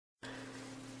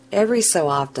Every so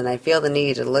often I feel the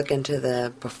need to look into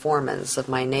the performance of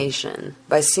my nation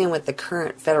by seeing what the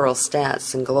current federal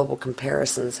stats and global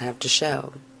comparisons have to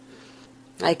show.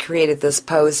 I created this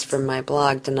post from my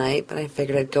blog tonight, but I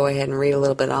figured I'd go ahead and read a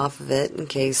little bit off of it in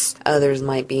case others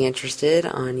might be interested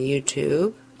on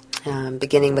YouTube.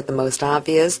 Beginning with the most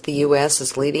obvious, the U.S.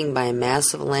 is leading by a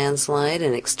massive landslide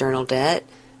in external debt,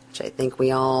 which I think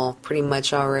we all pretty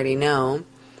much already know.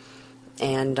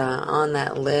 And on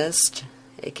that list,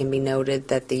 it can be noted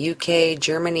that the UK,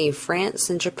 Germany, France,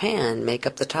 and Japan make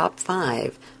up the top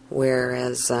 5,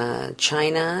 whereas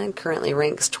China currently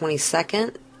ranks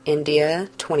 22nd, India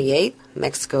 28th,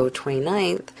 Mexico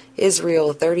 29th,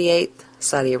 Israel 38th,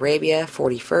 Saudi Arabia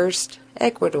 41st,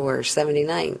 Ecuador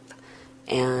 79th,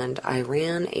 and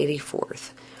Iran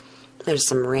 84th. There's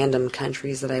some random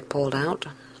countries that I pulled out.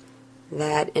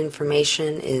 That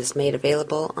information is made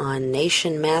available on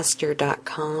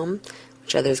nationmaster.com,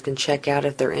 which others can check out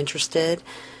if they're interested.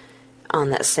 On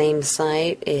that same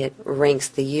site, it ranks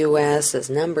the U.S. as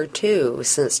number 2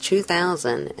 since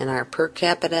 2000 in our per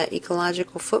capita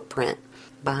ecological footprint,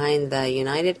 behind the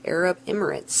United Arab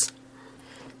Emirates.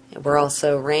 We're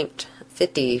also ranked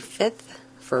 55th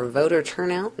for voter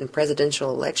turnout in presidential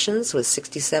elections, with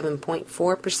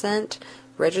 67.4%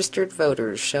 registered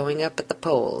voters showing up at the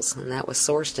polls, and that was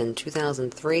sourced in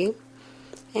 2003.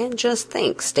 And just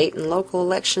think, state and local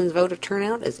elections voter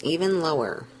turnout is even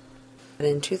lower. But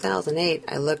in 2008,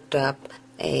 I looked up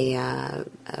a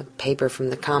paper from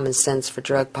the Common Sense for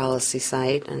Drug Policy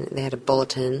site, and they had a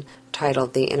bulletin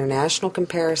titled The International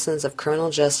Comparisons of Criminal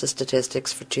Justice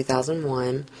Statistics for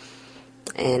 2001.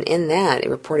 And in that, it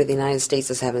reported the United States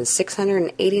as having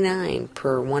 689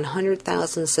 per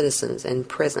 100,000 citizens in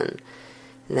prison.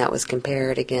 And that was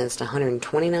compared against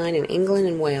 129 in England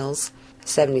and Wales,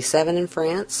 77 in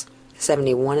France,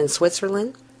 71 in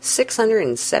Switzerland,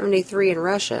 673 in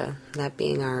Russia, that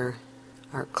being our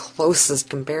closest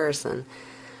comparison,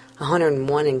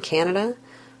 101 in Canada,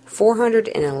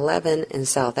 411 in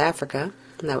South Africa,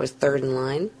 and that was third in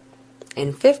line,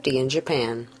 and 50 in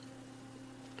Japan.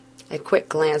 A quick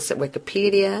glance at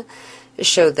Wikipedia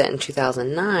showed that in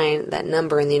 2009, that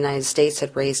number in the United States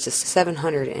had raised to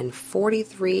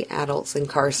 743 adults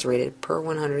incarcerated per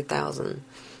 100,000.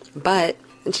 But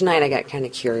tonight I got kind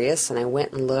of curious, and I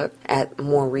went and looked at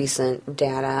more recent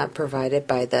data provided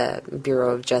by the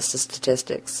Bureau of Justice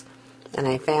Statistics. And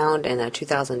I found in a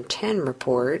 2010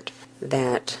 report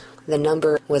that the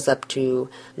number was up to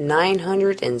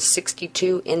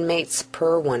 962 inmates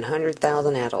per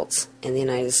 100,000 adults in the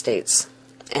United States.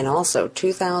 And also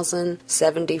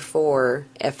 2,074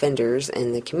 offenders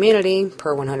in the community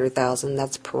per 100,000.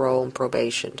 That's parole and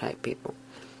probation type people.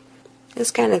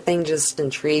 This kind of thing just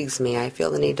intrigues me. I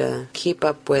feel the need to keep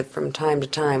up with from time to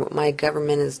time what my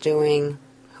government is doing,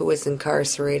 who is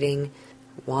incarcerating,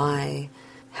 why,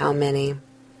 how many.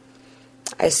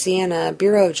 I see in a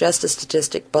Bureau of Justice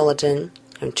Statistic bulletin,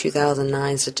 a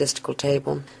 2009 statistical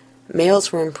table,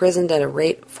 males were imprisoned at a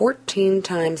rate 14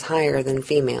 times higher than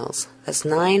females. That's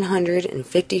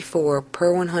 954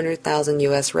 per 100,000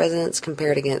 U.S. residents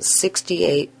compared against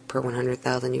 68 per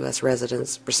 100,000 U.S.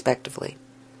 residents, respectively.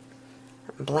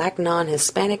 Black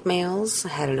non-Hispanic males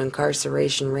had an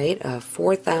incarceration rate of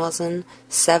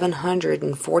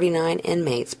 4,749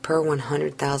 inmates per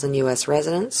 100,000 U.S.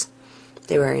 residents.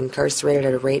 They were incarcerated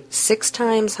at a rate 6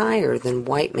 times higher than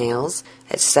white males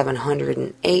at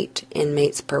 708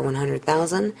 inmates per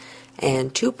 100,000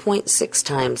 and 2.6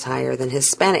 times higher than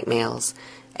Hispanic males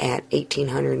at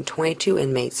 1,822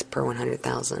 inmates per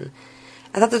 100,000.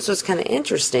 I thought this was kind of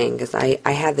interesting because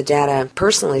I had the data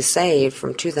personally saved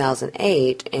from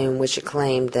 2008, in which it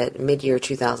claimed that mid-year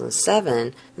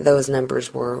 2007, those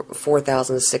numbers were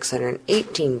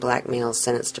 4,618 black males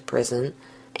sentenced to prison,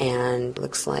 and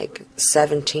looks like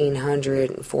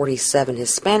 1,747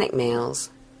 Hispanic males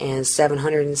and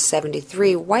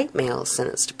 773 white males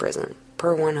sentenced to prison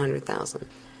per 100,000.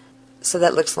 So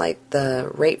that looks like the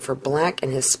rate for black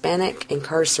and Hispanic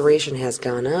incarceration has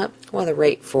gone up, while the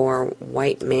rate for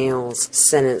white males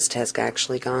sentenced has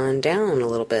actually gone down a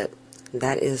little bit.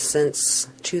 That is since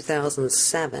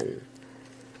 2007.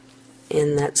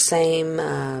 In that same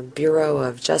Bureau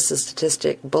of Justice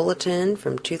Statistic bulletin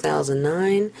from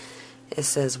 2009, it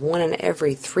says 1 in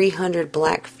every 300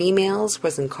 black females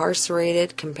was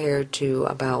incarcerated compared to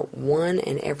about 1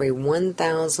 in every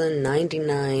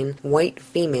 1,099 white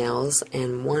females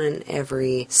and 1 in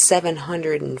every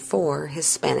 704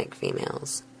 Hispanic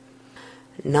females.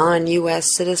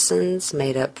 Non-U.S. citizens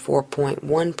made up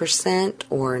 4.1%,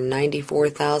 or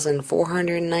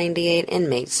 94,498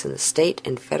 inmates in the state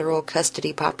and federal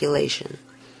custody population.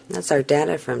 That's our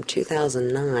data from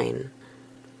 2009.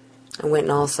 I went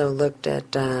and also looked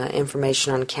at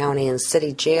information on county and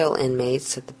city jail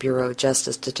inmates at the Bureau of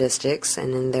Justice Statistics,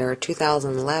 and in their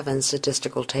 2011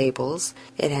 statistical tables,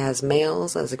 it has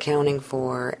males as accounting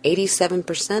for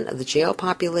 87% of the jail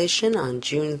population on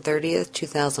June 30th,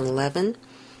 2011.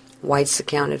 Whites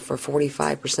accounted for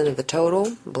 45% of the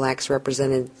total, blacks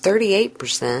represented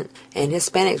 38%, and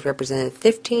Hispanics represented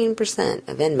 15%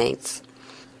 of inmates.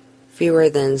 Fewer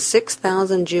than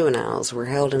 6,000 juveniles were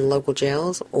held in local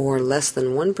jails, or less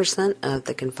than 1% of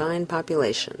the confined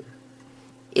population.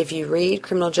 If you read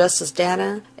criminal justice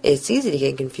data, it's easy to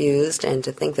get confused and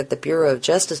to think that the Bureau of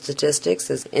Justice Statistics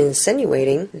is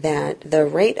insinuating that the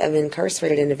rate of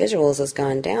incarcerated individuals has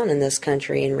gone down in this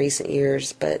country in recent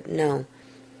years, but no.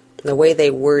 The way they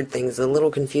word things is a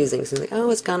little confusing. So it's like, oh,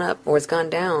 it's gone up or it's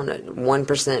gone down at 1%,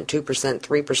 2%,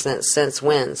 3% since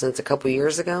when? Since a couple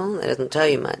years ago? That doesn't tell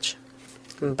you much.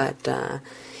 But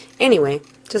anyway,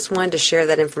 just wanted to share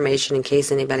that information in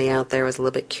case anybody out there was a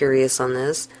little bit curious on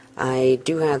this. I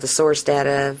do have the source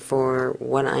data for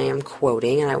what I am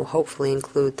quoting, and I will hopefully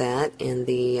include that in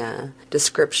the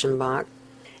description box.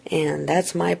 And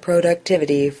that's my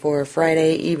productivity for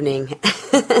Friday evening.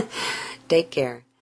 Take care.